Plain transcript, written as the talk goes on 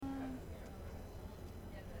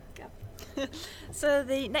So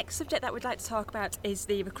the next subject that we'd like to talk about is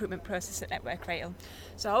the recruitment process at Network Rail.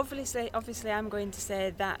 So obviously I'm going to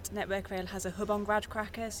say that Network Rail has a hub on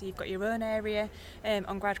GradCracker, so you've got your own area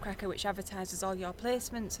on GradCracker which advertises all your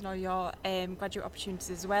placements and all your graduate opportunities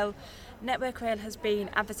as well. Network Rail has been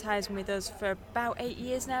advertising with us for about 8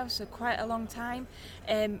 years now, so quite a long time.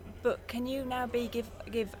 But can you now give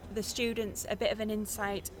the students a bit of an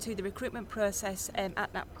insight to the recruitment process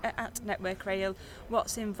at Network Rail,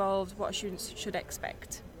 what's involved, what students should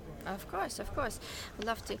expect? Of course. I'd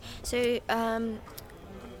love to. So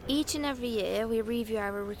each and every year we review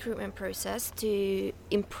our recruitment process to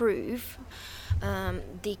improve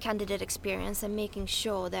the candidate experience and making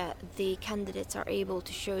sure that the candidates are able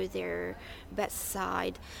to show their best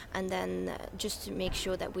side, and then just to make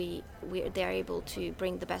sure that they're able to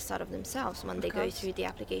bring the best out of themselves when they go through the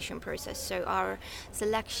application process. So our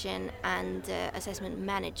selection and assessment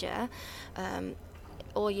manager,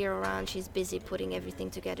 all year round, she's busy putting everything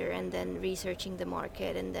together and then researching the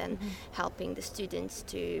market and then helping the students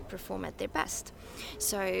to perform at their best.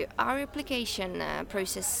 So our application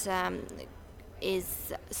process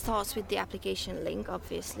starts with the application link,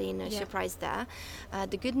 obviously, no surprise there.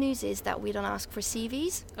 The good news is that we don't ask for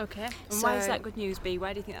CVs. Okay. And why is that good news, B?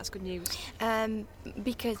 Why do you think that's good news?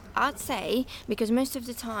 Because most of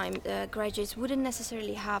the time graduates wouldn't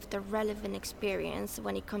necessarily have the relevant experience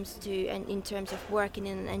when it comes to in terms of working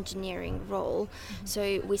in an engineering role.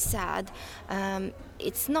 So we said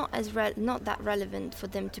it's not that relevant for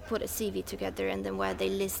them to put a CV together and then where they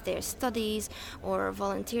list their studies or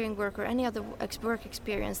volunteering work or any other work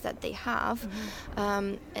experience that they have.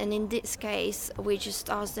 And in this case, we just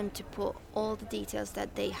ask them to put all the details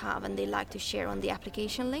that they have and they like to share on the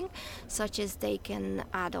application link, such as they can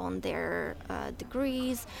add on their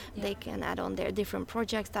degrees, they can add on their different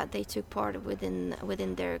projects that they took part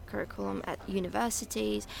within their curriculum at the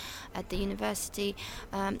university.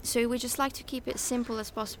 So we just like to keep it simple as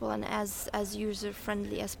possible and as user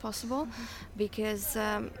friendly as possible, because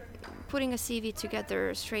putting a CV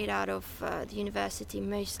together straight out of the university,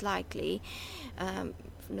 most likely,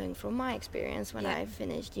 knowing from my experience when I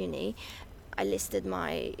finished uni, I listed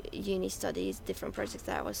my uni studies, different projects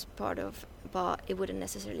that I was part of, but it wouldn't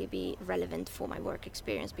necessarily be relevant for my work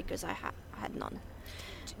experience because I had none.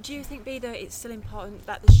 Do you think, B, though, it's still important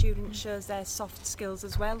that the student shows their soft skills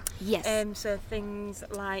as well? Yes. So things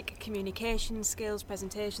like communication skills,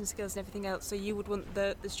 presentation skills and everything else, so you would want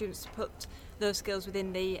the students to put those skills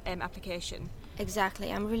within the application?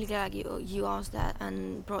 Exactly. I'm really glad you asked that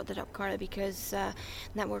and brought that up, Carla, because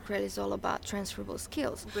Network Rail is all about transferable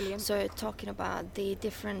skills. Brilliant. So talking about the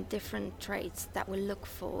different traits that we look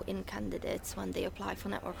for in candidates when they apply for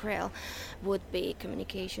Network Rail would be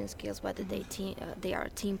communication skills, whether they are a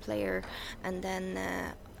team player, and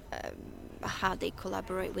then how they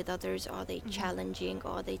collaborate with others, are they challenging,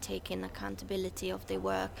 are they taking accountability of their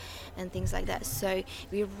work and things like that. So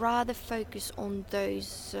we rather focus on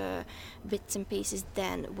those bits and pieces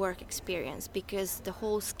than work experience, because the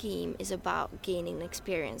whole scheme is about gaining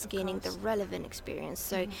experience, gaining the relevant experience.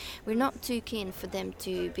 So we're not too keen for them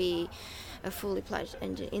to be a fully fledged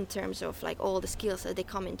engineer in terms of like all the skills that they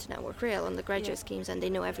come into Network Rail and the graduate schemes and they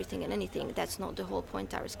know everything and anything. That's not the whole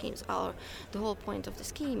point. Our schemes are, the whole point of the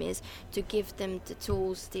scheme is to give them the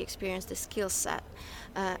tools, the experience, the skill set,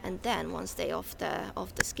 and then once they off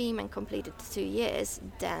the scheme and completed the 2 years,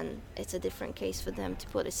 then it's a different case for them to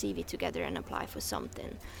put a CV together and apply for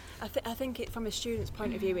something. I think from a student's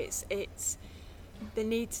point of view, it's they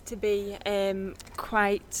need to be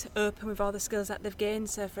quite open with all the skills that they've gained.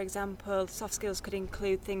 So, for example, soft skills could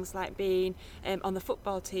include things like being on the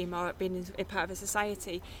football team or being a part of a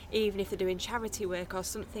society, even if they're doing charity work or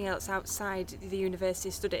something else outside the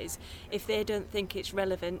university studies. If they don't think it's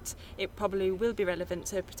relevant, it probably will be relevant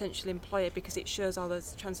to a potential employer because it shows all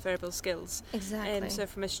those transferable skills. Exactly. So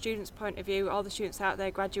from a student's point of view, all the students out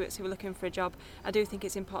there, graduates who are looking for a job, I do think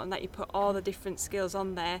it's important that you put all the different skills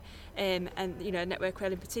on there, and you know, Network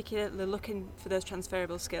Rail in particular, they're looking for those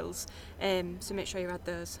transferable skills, so make sure you add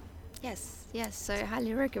those. Yes, so I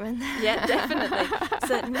highly recommend that. Yeah, definitely.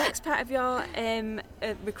 So the next part of your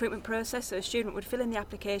recruitment process, so a student would fill in the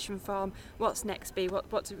application form. What's next, B?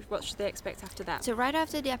 What should they expect after that? So right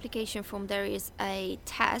after the application form, there is a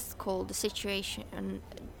test called the situation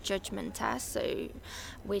judgment test, so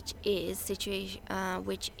which is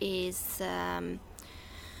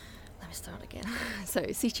let me start again.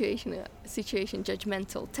 So situation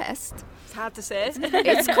judgmental test. It's hard to say.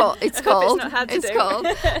 It's called. It's not hard to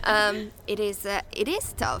do. It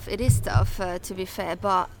is tough. It is tough, to be fair.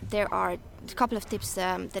 But there are couple of tips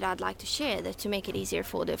that I'd like to share to make it easier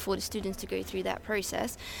for the students to go through that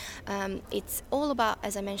process. It's all about,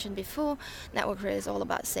 as I mentioned before, Network Rail is all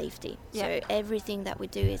about safety. Yeah. So everything that we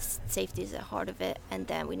do is safety is at the heart of it, and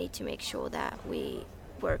then we need to make sure that we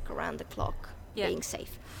work around the clock being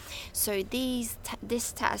safe. So this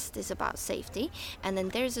test is about safety, and then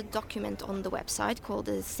there's a document on the website called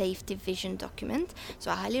the Safety Vision document.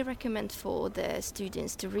 So I highly recommend for the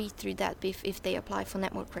students to read through that if they apply for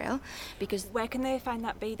Network Rail, because Where can they find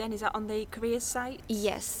that be then? Is that on the careers site?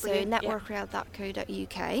 yes, Brilliant, so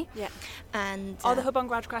networkrail.co.uk, Yeah. and Or the hub on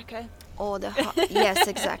GradCracker? or the yes,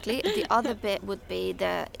 exactly. The other bit would be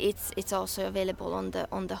it's also available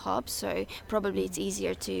on the hub, so probably it's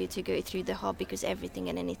easier to go through the hub because everything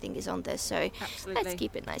and anything is on there. So Absolutely. let's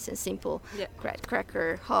keep it nice and simple. Yeah.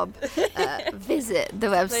 GradCracker hub. Visit the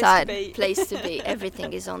website. be. Place to be.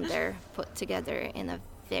 Everything is on there, put together in a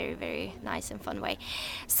very, very nice and fun way.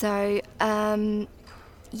 So.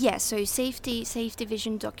 So safety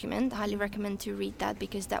vision document, highly recommend to read that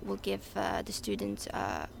because that will give the students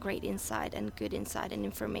great insight and good insight and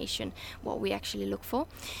information what we actually look for.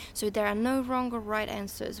 So there are no wrong or right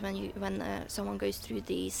answers when someone goes through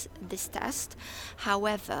this test.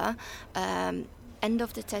 However, end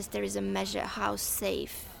of the test there is a measure how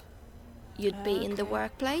safe you'd be in the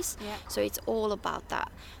workplace. Yeah. So it's all about that.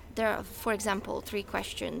 There are, for example,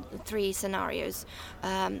 3 scenarios.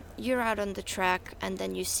 You're out on the track and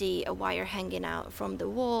then you see a wire hanging out from the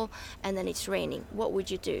wall and then it's raining. What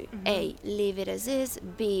would you do? A, leave it as is.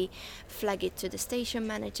 B, flag it to the station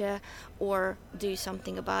manager, or do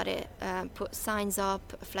something about it. Put signs up,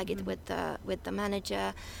 flag it with the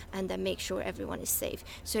manager, and then make sure everyone is safe.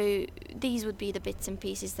 So these would be the bits and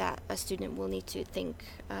pieces that a student will need to think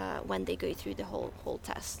when they go through the whole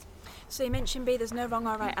test. So you mentioned B, there's no wrong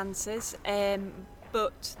or right answers,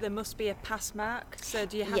 but there must be a pass mark. So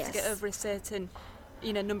do you have to get over a certain,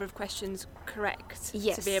 number of questions correct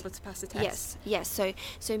to be able to pass the test? Yes. So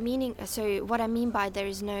what I mean by there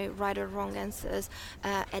is no right or wrong answers.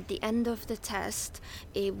 At the end of the test,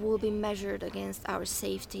 it will be measured against our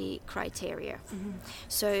safety criteria.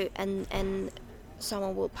 So and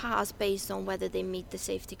someone will pass based on whether they meet the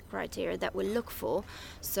safety criteria that we look for.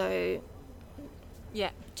 So.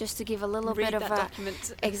 Yeah. Just to give a little Read bit of that a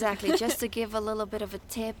document. exactly, just to give a little bit of a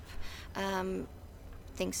tip,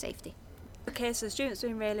 think safety. Okay, so the students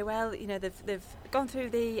doing really well. They've gone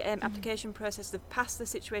through the application process. They've passed the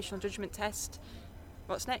situational judgment test.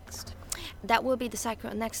 What's next? That will be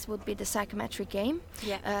next would be the psychometric game,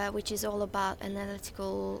 Yeah. which is all about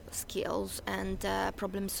analytical skills and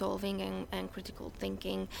problem solving and critical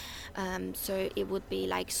thinking. So it would be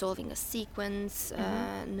like solving a sequence,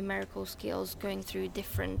 numerical skills, going through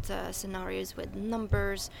different scenarios with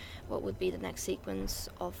numbers. What would be the next sequence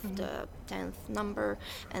of the 10th number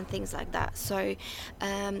and things like that. So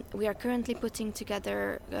we are currently putting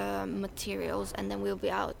together materials, and then we'll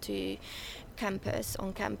be out to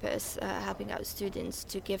on campus, helping out students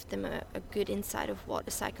to give them a good insight of what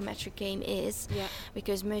a psychometric game is,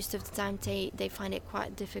 because most of the time they find it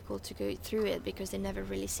quite difficult to go through it because they've never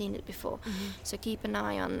really seen it before. So keep an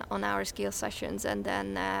eye on our skill sessions, and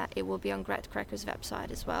then it will be on GradCracker's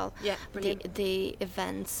website as well. Yeah, brilliant. The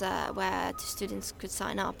events where the students could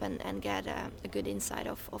sign up and get a good insight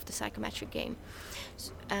of the psychometric game.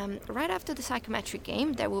 Right after the psychometric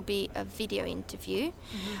game, there will be a video interview.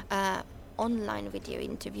 Online video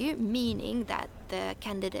interview, meaning that the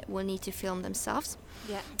candidate will need to film themselves,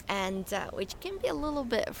 and which can be a little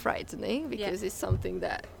bit frightening because it's something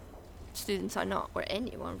that students are not, or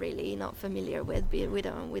anyone really, not familiar with. We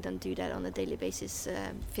don't do that on a daily basis,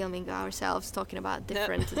 filming ourselves talking about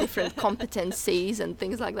different competencies and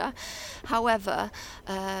things like that. However,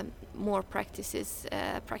 more practice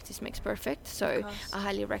makes perfect. So I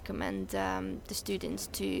highly recommend the students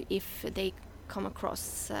to, if they come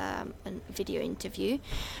across a video interview,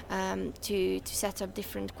 to set up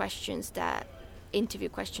different interview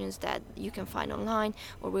questions that you can find online,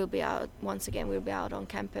 or we'll be out on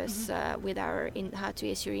campus with our how to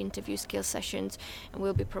issue interview skill sessions, and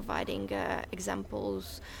we'll be providing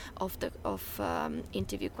examples of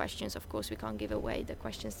interview questions. Of course, we can't give away the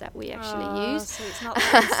questions that we actually use, so it's not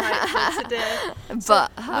insightful today.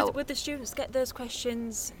 But would the students get those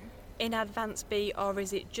questions in advance, B, or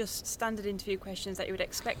is it just standard interview questions that you would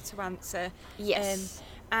expect to answer? Yes.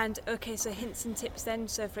 And okay, so hints and tips then.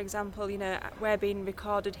 So for example, you know, we're being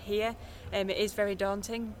recorded here. It is very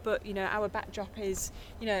daunting, but you know, our backdrop is,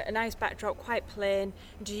 you know, a nice backdrop, quite plain.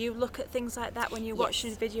 Do you look at things like that when you watch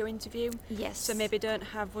a video interview? Yes. So maybe don't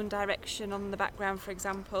have One Direction on the background, for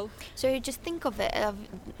example. So you just think of it.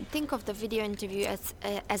 Think of the video interview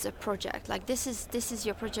as a project. Like this is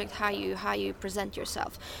your project. How you present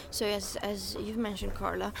yourself. So as you've mentioned,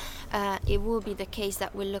 Carla, it will be the case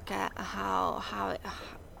that we look at how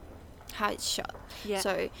it's shot. Yeah.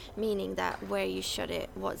 So meaning that where you shot it,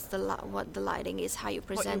 what the lighting is, how you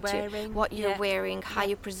present what you're wearing, how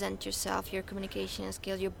you present yourself, your communication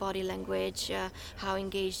skills, your body language, how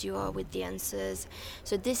engaged you are with the answers.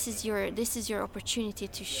 So this is your opportunity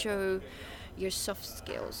to show your soft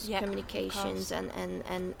skills, communications,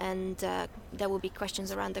 and there will be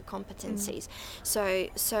questions around the competencies.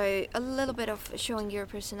 So a little bit of showing your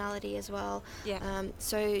personality as well.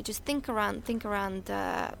 So just think around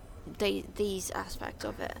these aspects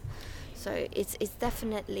of it. So it's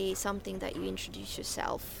definitely something that you introduce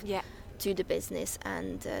yourself to the business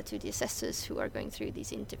and to the assessors who are going through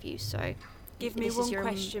these interviews. So give me one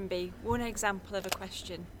question, B. One example of a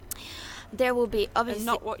question. There will be obviously. And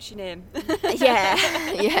not what's your name.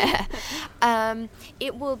 yeah.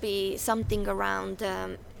 It will be something around.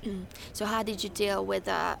 So how did you deal with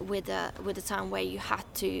a time where you had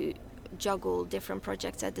to juggle different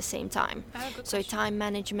projects at the same time? So question. Time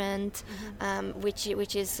management,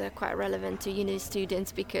 which is quite relevant to uni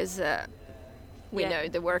students because. We know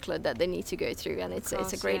the workload that they need to go through, and it's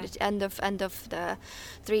a great end of the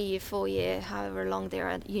 3 year, 4 year, however long they're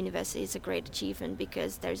at university. It's a great achievement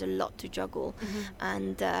because there's a lot to juggle,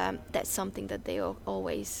 and that's something that they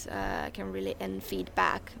always can really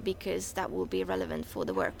feedback because that will be relevant for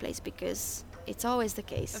the workplace because it's always the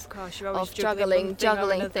case. Of course, you're always of juggling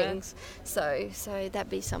things. So that'd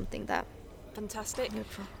be something that. Fantastic.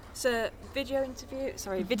 So video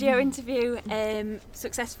interview,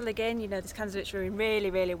 successful again. You know, this candidate's doing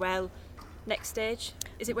really, really well. Next stage,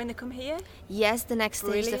 is it when they come here? Yes, the next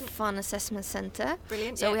stage is the Fun Assessment Centre.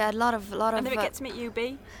 Brilliant. So we had a lot of. And then we get to meet you,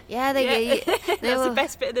 B. Yeah, they that's the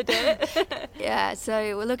best bit of the day. Yeah,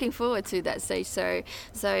 so we're looking forward to that stage. So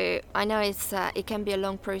I know it can be a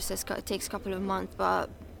long process. It takes a couple of months, but.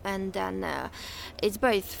 And then it's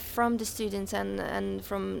both from the students and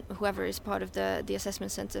from whoever is part of the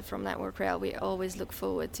assessment center from Network Rail. We always look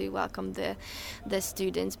forward to welcome the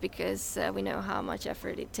students because we know how much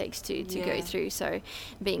effort it takes to go through. So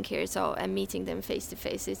being here and meeting them face to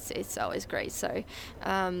face, it's always great. So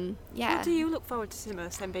What do you look forward to the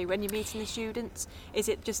most, MB, when you're meeting the students? Is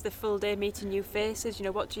it just the full day meeting new faces? You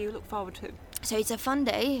know, what do you look forward to? So it's a fun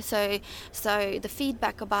day. So the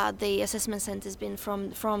feedback about the assessment centre has been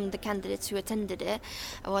from the candidates who attended it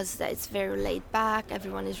was that it's very laid back.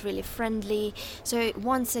 Everyone is really friendly. So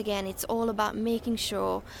once again, it's all about making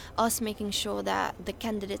sure that the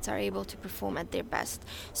candidates are able to perform at their best.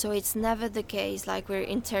 So it's never the case like we're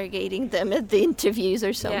interrogating them at the interviews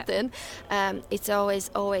or something. It's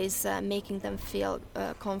always making them feel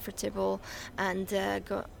comfortable and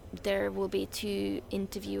there will be 2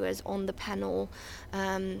 interviewers on the panel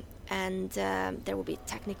and there will be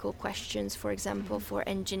technical questions, for example, for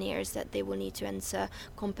engineers that they will need to answer,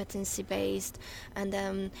 competency based, and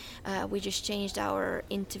then we just changed our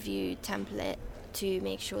interview template to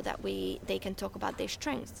make sure that they can talk about their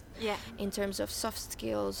strengths in terms of soft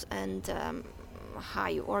skills and how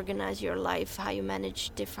you organize your life, how you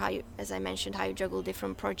manage as I mentioned, how you juggle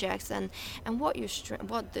different projects, and what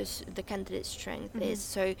the candidate's strength is.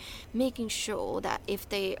 So making sure that if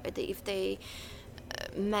they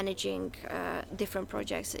managing different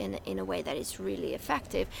projects in a way that is really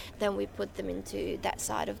effective, then we put them into that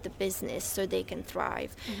side of the business so they can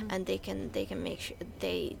thrive and they can make sure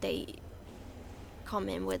they come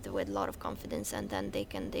in with a lot of confidence, and then they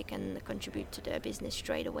can contribute to their business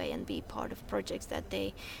straight away and be part of projects that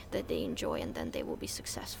they enjoy, and then they will be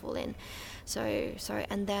successful in.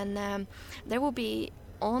 And then there will be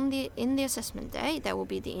in the assessment day there will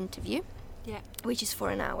be the interview, which is for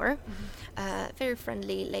an hour. Very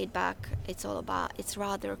friendly, laid back. It's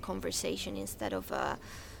rather a conversation instead of a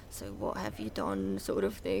so what have you done sort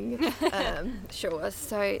of thing. Show us.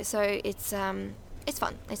 So it's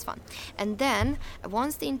fun. And then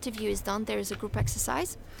once the interview is done, there is a group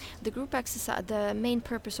exercise. The main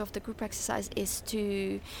purpose of the group exercise is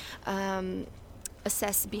to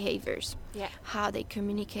assess behaviors, how they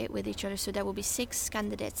communicate with each other. So there will be 6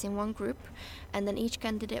 candidates in one group, and then each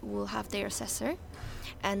candidate will have their assessor,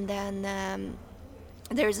 and then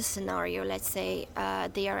there's a scenario, let's say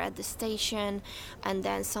they are at the station and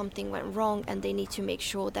then something went wrong and they need to make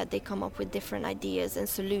sure that they come up with different ideas and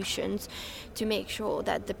solutions to make sure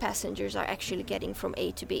that the passengers are actually getting from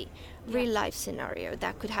A to B. Real life scenario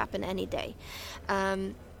that could happen any day.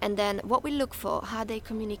 And then what we look for, how they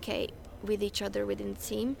communicate with each other within the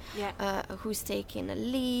team, who's taking a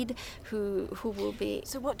lead, who will be.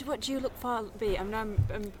 So what do you look for? I'm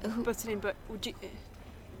butting in, but would you?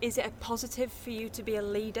 Is it a positive for you to be a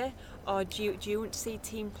leader, or do you want to see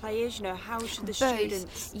team players? You know, how should the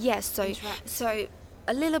students? Yes, so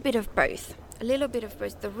a little bit of both.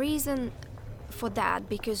 The reason for that,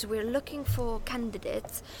 because we're looking for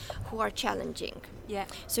candidates who are challenging. Yeah.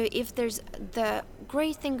 So if there's, the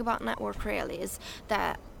great thing about Network Rail is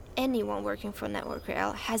that anyone working for Network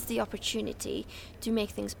Rail has the opportunity to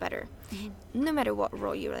make things better, no matter what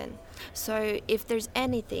role you're in. So if there's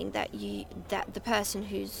anything that the person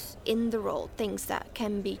who's in the role thinks that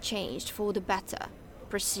can be changed for the better,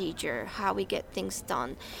 procedure, how we get things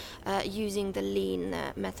done, using the lean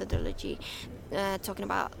methodology, talking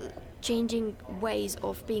about changing ways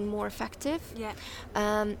of being more effective,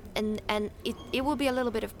 and it will be a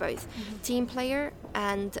little bit of both, team player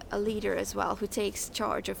and a leader as well, who takes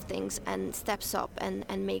charge of things and steps up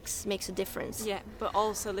and makes a difference. Yeah, but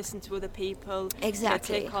also listen to other people.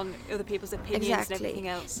 Exactly. Take on other people's opinions and everything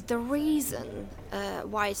else. The reason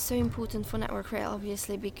why it's so important for Network Rail,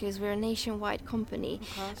 obviously, because we're a nationwide company.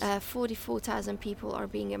 44,000 people are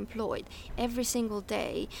being employed. Every single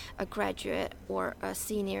day, a graduate or a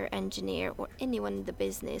senior engineer or anyone in the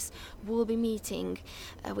business will be meeting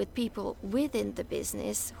with people within the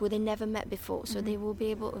business who they never met before. So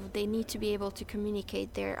they need to be able to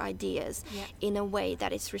communicate their ideas in a way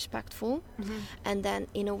that is respectful, and then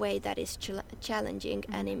in a way that is challenging,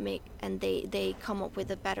 and they come up with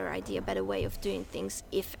a better idea, a better way of doing things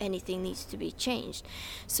if anything needs to be changed.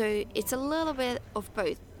 So it's a little bit of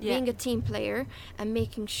both, being a team player and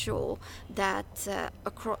making sure that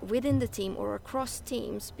within the team or across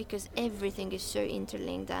teams, because everything is so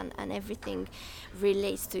interlinked and everything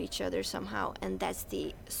relates to each other somehow, and that's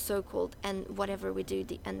the so-called, and whatever we do,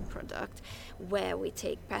 the end product, where we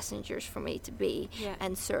take passengers from A to B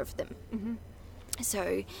and serve them.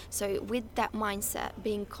 So with that mindset,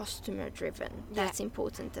 being customer driven, that's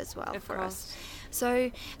important as well for us. So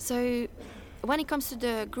when it comes to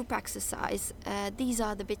the group exercise, these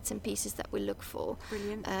are the bits and pieces that we look for.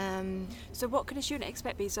 Brilliant. So what can a student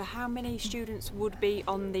expect? So how many students would be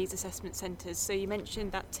on these assessment centres? So you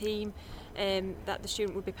mentioned that team that the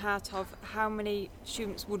student would be part of. How many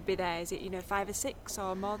students would be there? Is it 5 or 6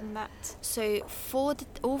 or more than that? So for the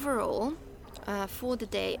overall, for the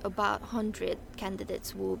day, about 100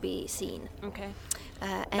 candidates will be seen. Okay.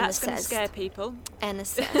 And that's assessed. Going to scare people. And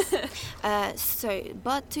assessed.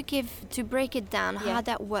 But to break it down, how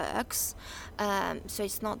that works, so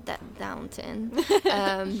it's not that daunting.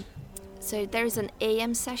 So there is an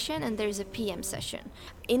AM session and there is a PM session.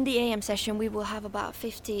 In the AM session, we will have about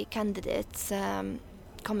 50 candidates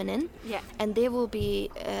coming in, and they will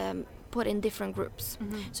be put in different groups.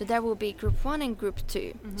 So there will be group 1 and group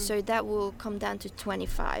 2. So that will come down to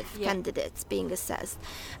 25 candidates being assessed,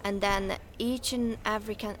 and then each and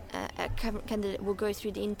every candidate will go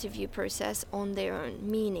through the interview process on their own,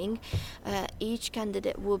 meaning each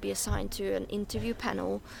candidate will be assigned to an interview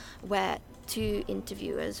panel where 2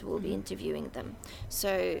 interviewers will be interviewing them.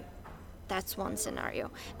 So that's one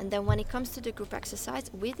scenario. And then when it comes to the group exercise,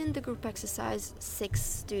 within the group exercise, 6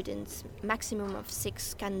 students, maximum of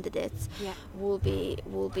 6 candidates will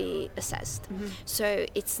be assessed. So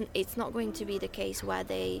it's not going to be the case where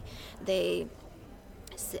they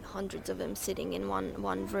sit, hundreds of them sitting in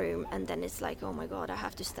one room, and then it's like, oh my god, I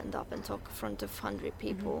have to stand up and talk in front of 100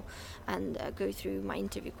 people and go through my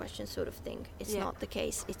interview questions, sort of thing. It's not the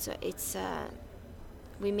case.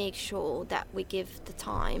 We make sure that we give the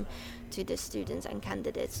time to the students and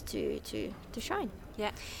candidates to shine.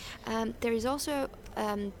 There is also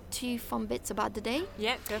 2 fun bits about the day.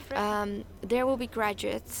 Go for it. There will be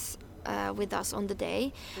graduates with us on the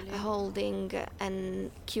day, holding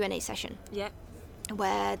an Q&A session.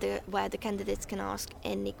 Where the candidates can ask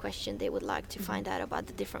any question they would like to find out about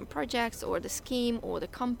the different projects or the scheme or the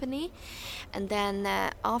company, and then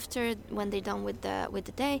after, when they're done with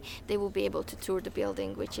the day, they will be able to tour the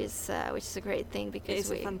building, which is a great thing, because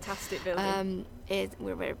it's a fantastic building.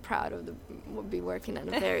 We're very proud of be working, and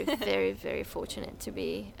very very very fortunate to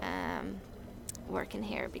be working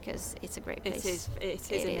here, because it's a great place. It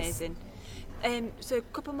is amazing. So a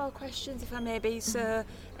couple more questions, if I may be. So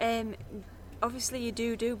obviously you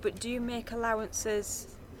do, but do you make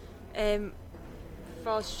allowances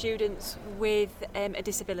for students with a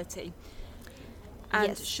disability? And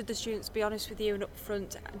yes. should the students be honest with you and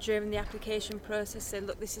upfront during the application process? Say,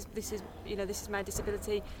 look, this is this is my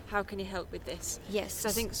disability. How can you help with this? Yes. So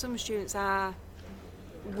I think some students are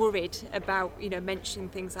worried about mentioning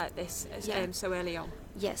things like this so early on.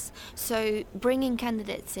 Yes, so bringing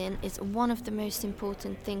candidates in is one of the most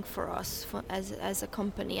important thing for us as a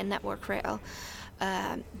company and Network Rail,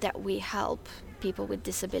 that we help people with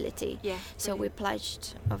disability. Yeah. So we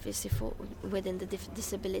pledged, obviously, for within the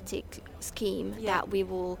disability scheme, Yeah. that we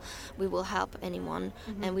will help anyone,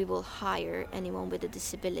 and we will hire anyone with a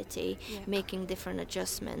disability, making different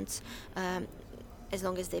adjustments. As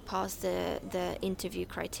long as they pass the interview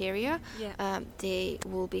criteria, they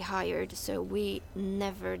will be hired. So we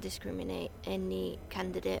never discriminate any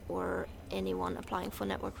candidate or anyone applying for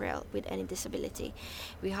Network Rail with any disability.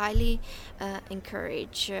 We highly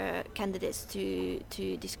encourage candidates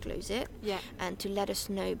to disclose it and to let us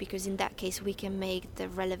know, because in that case we can make the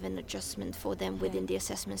relevant adjustment for them within the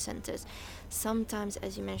assessment centres. Sometimes,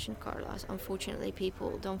 as you mentioned, Carlos, unfortunately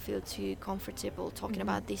people don't feel too comfortable talking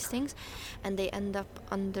about these things, and they end up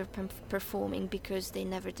underperforming because they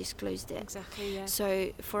never disclosed it. Exactly, yeah.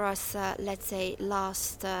 So for us, let's say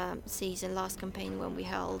last campaign, when we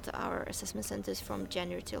held our assessment centres from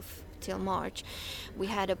January till March, we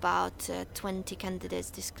had about 20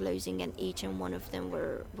 candidates disclosing, and each and one of them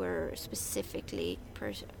were specifically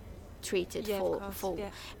treated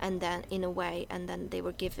and then in a way, and then they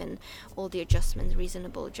were given all the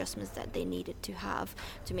reasonable adjustments that they needed to have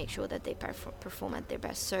to make sure that they perform at their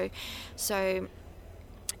best. So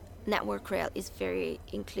Network Rail is very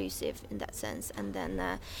inclusive in that sense, and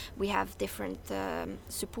then we have different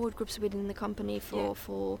support groups within the company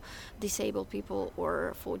for disabled people,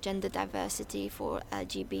 or for gender diversity, for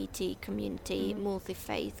LGBT community,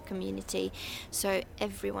 multi-faith community. So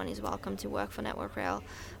everyone is welcome to work for Network Rail,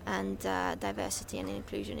 and diversity and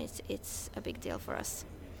inclusion it's a big deal for us.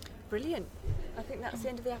 Brilliant. I think that's the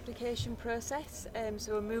end of the application process.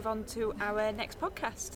 So we'll move on to our next podcast.